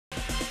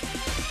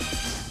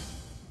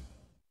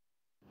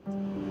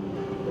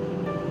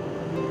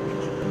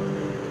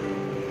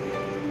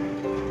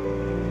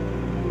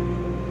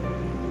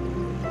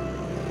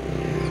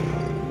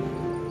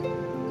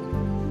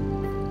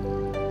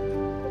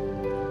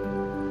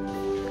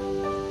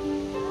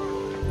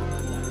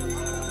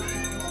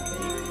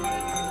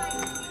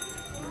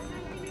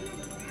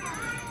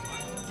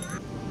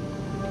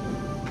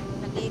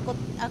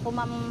ako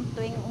ma'am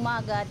tuwing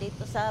umaga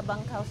dito sa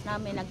bunkhouse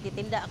namin.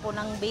 Nagtitinda ako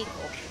ng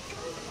biko.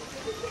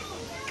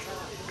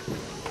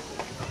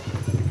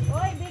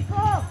 Hoy,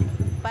 biko!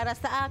 Para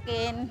sa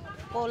akin,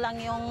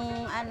 kulang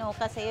yung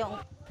kasi yung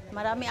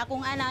marami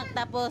akong anak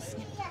tapos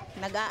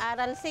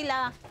nag-aaral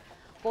sila.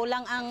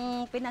 Kulang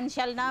ang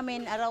pinansyal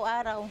namin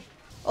araw-araw.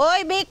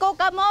 Oy, biko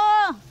ka mo!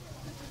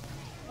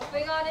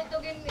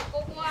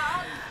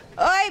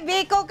 Oy,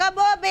 biko ka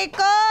mo,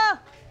 biko!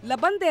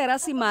 Labandera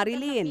si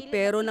Marilyn,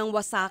 pero nang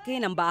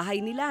wasakin ang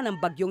bahay nila ng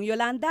bagyong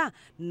Yolanda,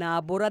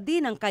 nabura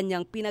din ang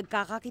kanyang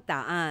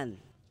pinagkakakitaan.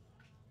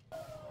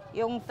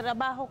 Yung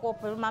trabaho ko,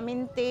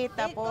 permanente,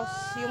 tapos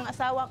yung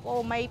asawa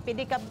ko, may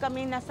pedicab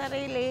kami na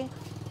sarili.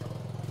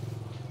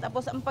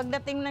 Tapos ang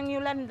pagdating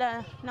ng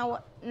Yolanda,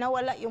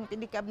 nawala yung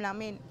pedicab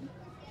namin.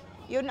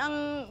 Yun ang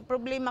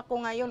problema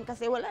ko ngayon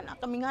kasi wala na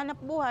kaming hanap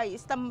buhay,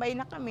 standby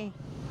na kami.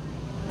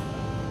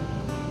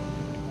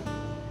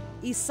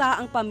 Isa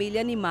ang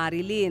pamilya ni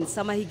Marilyn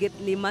sa mahigit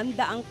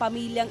 500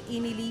 pamilyang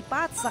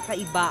inilipat sa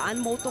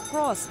Caibaan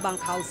Motocross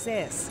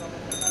Bunkhouses.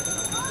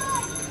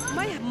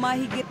 May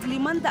mahigit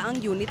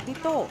 500 unit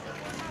nito.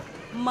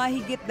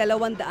 Mahigit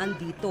 200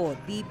 dito,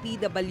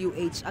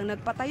 DPWH ang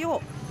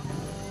nagpatayo.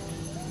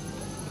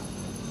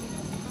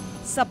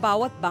 Sa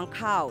bawat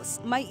bunkhouse,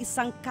 may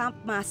isang camp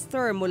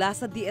master mula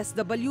sa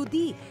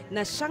DSWD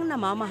na siyang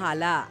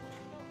namamahala.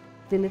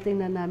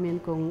 Tinitingnan namin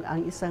kung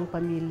ang isang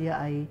pamilya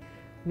ay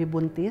may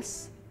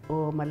buntis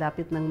o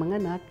malapit ng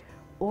manganak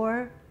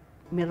or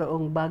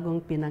mayroong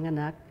bagong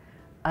pinanganak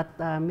at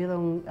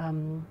mayroong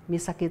may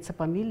sakit sa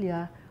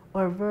pamilya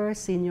or very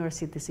senior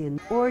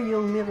citizen or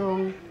yung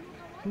mayroong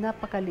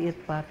napakaliit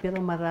pa pero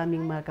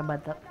maraming mga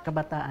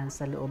kabataan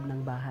sa loob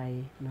ng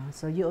bahay. No?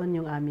 So yun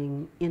yung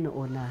aming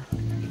inuuna.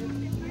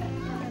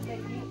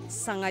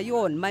 Sa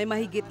ngayon, may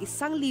mahigit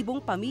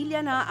 1,000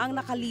 pamilya na ang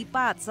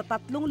nakalipat sa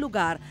 3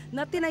 lugar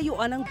na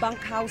tinayuan ng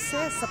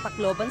bunkhouses sa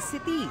Tacloban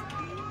City.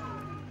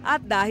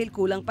 At dahil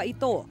kulang pa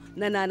ito,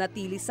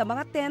 nananatili sa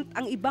mga tent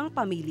ang ibang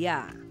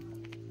pamilya.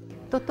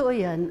 Totoo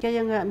yan.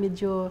 Kaya nga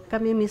medyo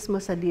kami mismo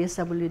sa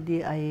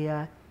DSWD ay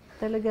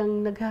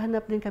talagang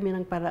naghahanap din kami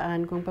ng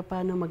paraan kung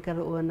paano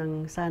magkaroon ng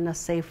sana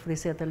safe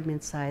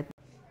resettlement site.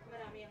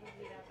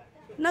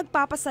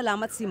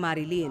 Nagpapasalamat si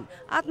Marilyn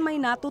at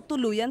may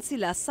natutuluyan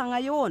sila sa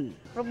ngayon.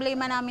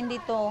 Problema namin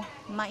dito,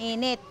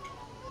 mainit.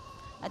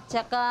 At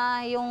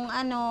saka yung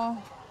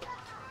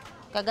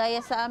kagaya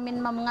sa amin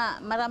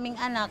mga maraming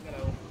anak.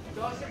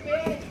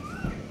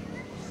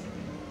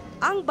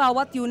 Ang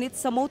bawat unit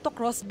sa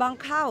motocross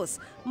bunkhouse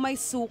may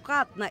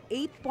sukat na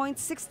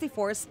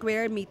 8.64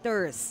 square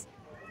meters.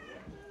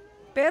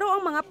 Pero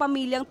ang mga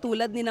pamilyang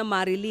tulad ni na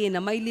Marilyn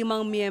na may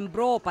 5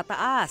 miyembro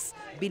pataas,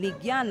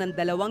 binigyan ng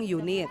 2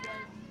 unit.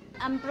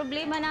 Ang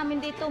problema namin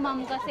dito,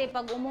 ma'am, kasi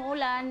pag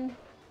umuulan,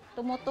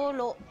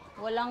 tumutulo,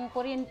 walang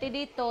kuryente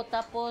dito,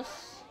 tapos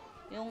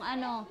yung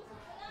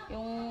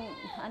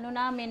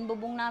namin,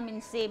 bubong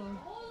namin, SIM.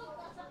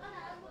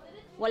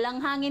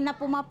 Walang hangin na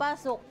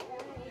pumapasok.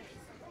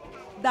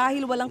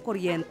 Dahil walang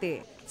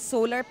kuryente,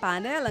 solar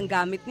panel ang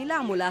gamit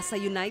nila mula sa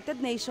United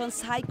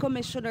Nations High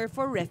Commissioner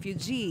for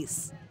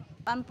Refugees.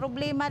 Ang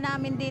problema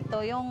namin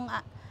dito, yung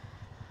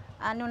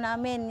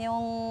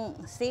yung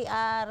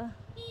CR,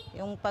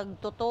 yung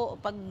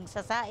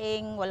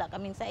pagsasaing, wala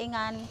kaming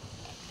saingan.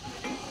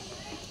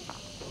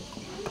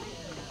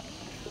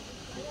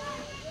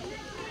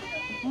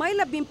 May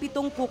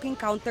 17 cooking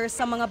counter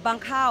sa mga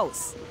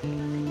bunkhouse.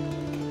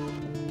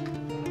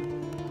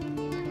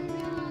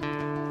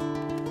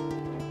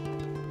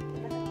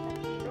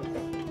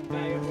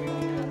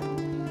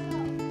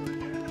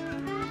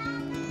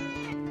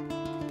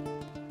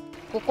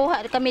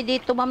 Kukuha kami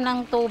dito, ma'am, ng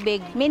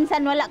tubig.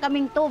 Minsan wala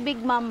kaming tubig,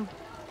 ma'am.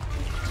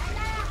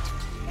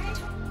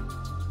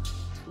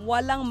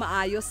 Walang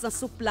maayos na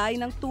supply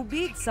ng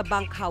tubig sa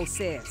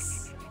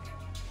bunkhouses.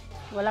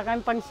 Wala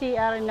kaming pang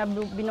CR na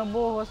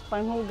binubuhos,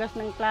 panghugas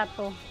ng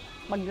plato,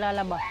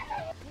 maglalaba.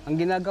 Ang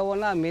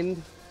ginagawa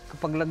namin,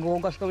 kapag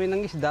naghuhugas kami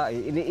ng isda,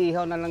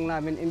 iniihaw na lang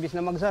namin. Imbis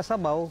na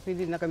magsasabaw,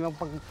 hindi na kami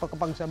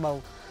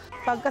magpagsabaw.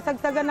 Pag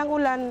kasagsagan ng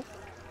ulan,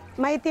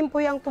 maitim po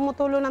yung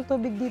tumutulo ng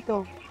tubig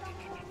dito.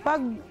 Pag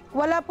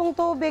wala pong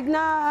tubig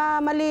na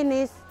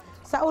malinis,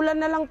 sa ulan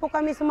na lang po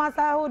kami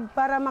sumasahod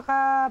para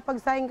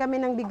makapagsaing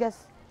kami ng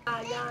bigas.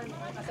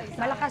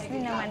 Malakas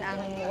din naman ang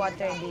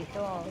water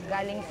dito,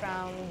 galing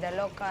from the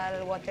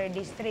local water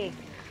district.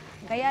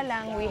 Kaya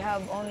lang, we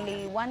have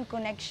only one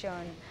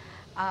connection.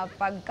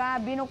 Pagka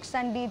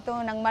binuksan dito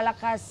ng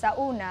malakas sa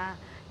una,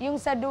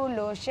 yung sa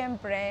dulo,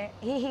 syempre,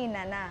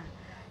 hihina na.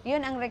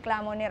 Yun ang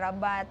reklamo nila,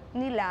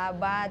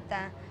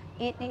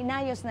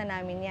 inayos na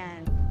namin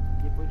yan.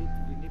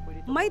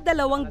 May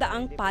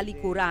 200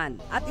 palikuran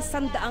at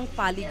 100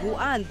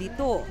 paliguan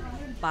dito.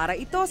 Para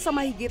ito sa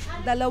mahigit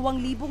 2,000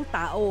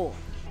 tao.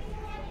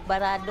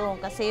 Barado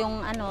kasi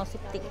yung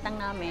septic tank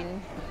namin,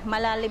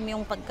 malalim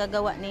yung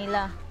pagkagawa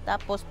nila.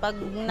 Tapos pag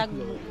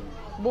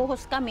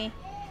nagbuhos kami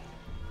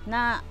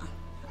na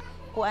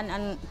kuan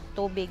ang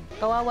tubig,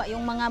 kawawa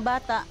yung mga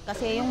bata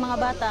kasi yung mga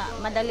bata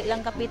madali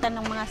lang kapitan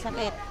ng mga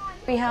sakit.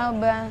 We have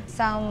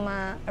some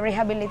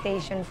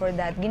rehabilitation for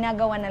that.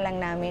 Ginagawa na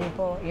lang namin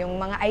po yung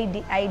mga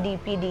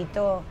IDP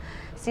dito.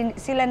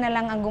 Sila na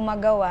lang ang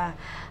gumagawa,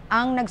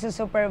 ang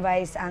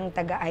nagsusupervise ang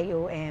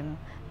taga-IOM.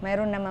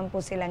 Mayroon naman po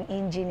silang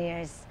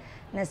engineers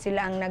na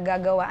sila ang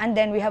naggagawa. And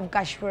then we have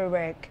cashier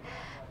work.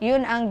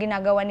 Yun ang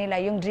ginagawa nila,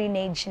 yung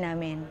drainage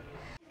namin.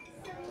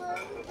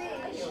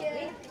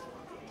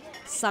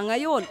 Sa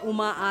ngayon,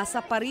 umaasa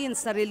pa rin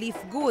sa relief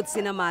goods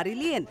sina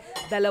Marilyn.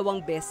 2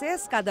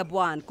 beses kada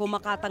buwan kung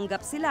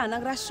makatanggap sila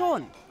ng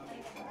rasyon.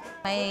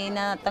 May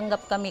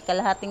natanggap kami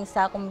kalahating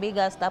sakong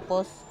bigas,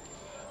 tapos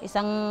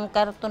isang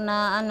karton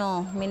na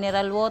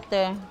mineral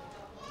water,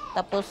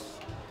 tapos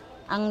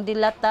ang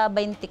dilata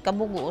 20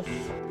 kabugos.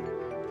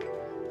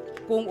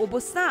 Kung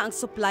ubos na ang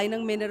supply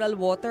ng mineral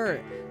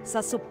water, sa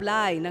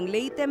supply ng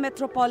Leyte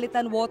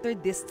Metropolitan Water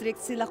District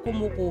sila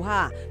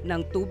kumukuha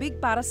ng tubig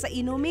para sa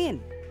inumin.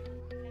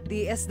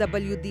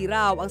 DSWD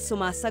raw ang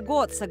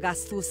sumasagot sa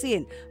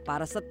gastusin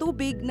para sa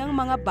tubig ng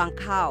mga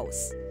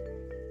bunkhouse.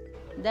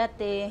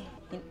 Dati,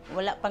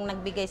 wala pang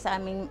nagbigay sa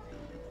aming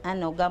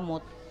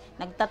gamot.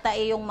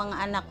 Nagtatae yung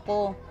mga anak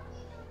ko,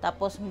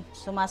 tapos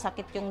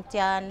sumasakit yung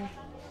tiyan.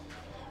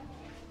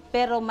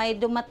 Pero may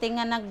dumating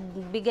nga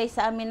nagbigay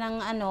sa amin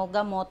ng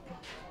gamot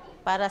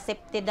para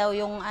safety daw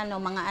yung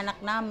mga anak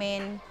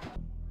namin.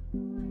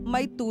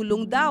 May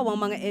tulong daw ang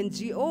mga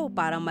NGO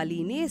para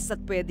malinis at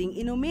pwedeng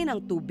inumin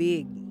ang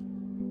tubig.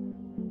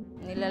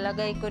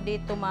 Nilalagay ko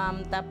dito,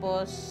 ma'am,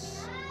 tapos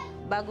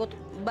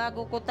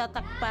bago ko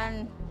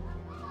tatakpan,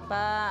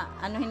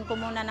 anuhin ko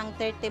muna ng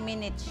 30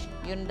 minutes.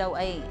 Yun daw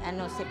ay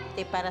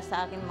safety para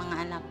sa aking mga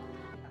anak.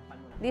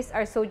 These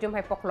are sodium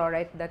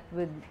hypochlorite that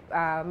would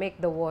make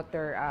the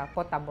water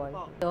potable.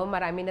 So,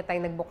 marami na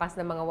tayong nagbukas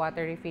ng mga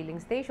water refilling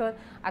station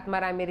at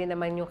marami rin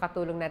naman yung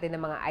katulong natin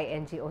ng mga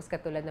INGOs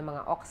katulad ng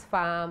mga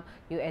Oxfam,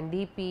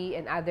 UNDP,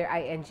 and other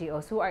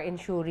INGOs who are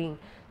ensuring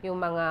yung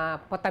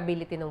mga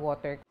potability ng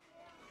water.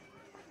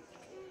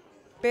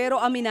 Pero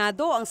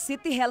aminado ang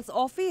City Health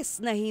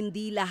Office na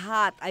hindi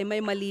lahat ay may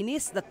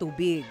malinis na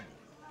tubig.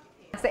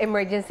 Sa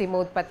emergency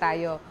mode pa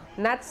tayo.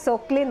 Not so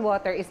clean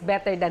water is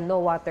better than no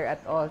water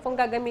at all. Kung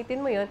gagamitin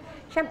mo yun,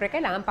 syempre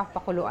kailangan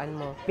papakuluan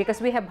mo. Because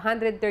we have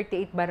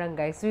 138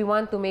 barangays, we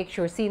want to make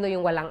sure sino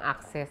yung walang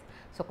access.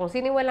 So kung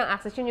sino yung walang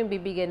access, yun yung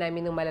bibigyan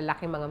namin ng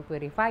malalaking mga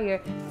purifier.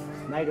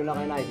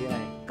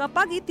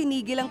 Kapag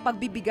itinigil ang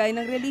pagbibigay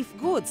ng relief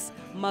goods,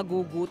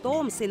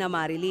 magugutom sina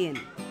Marilyn.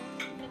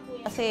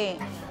 Kasi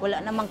wala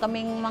naman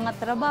kaming mga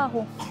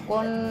trabaho.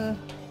 Kung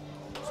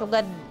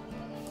sugad,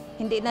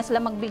 hindi na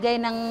sila magbigay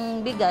ng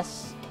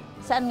bigas,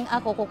 saan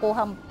ako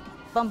kukuha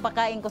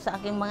pampakain ko sa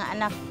aking mga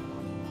anak?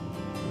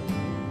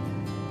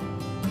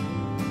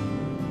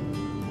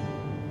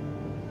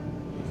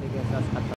 Sige,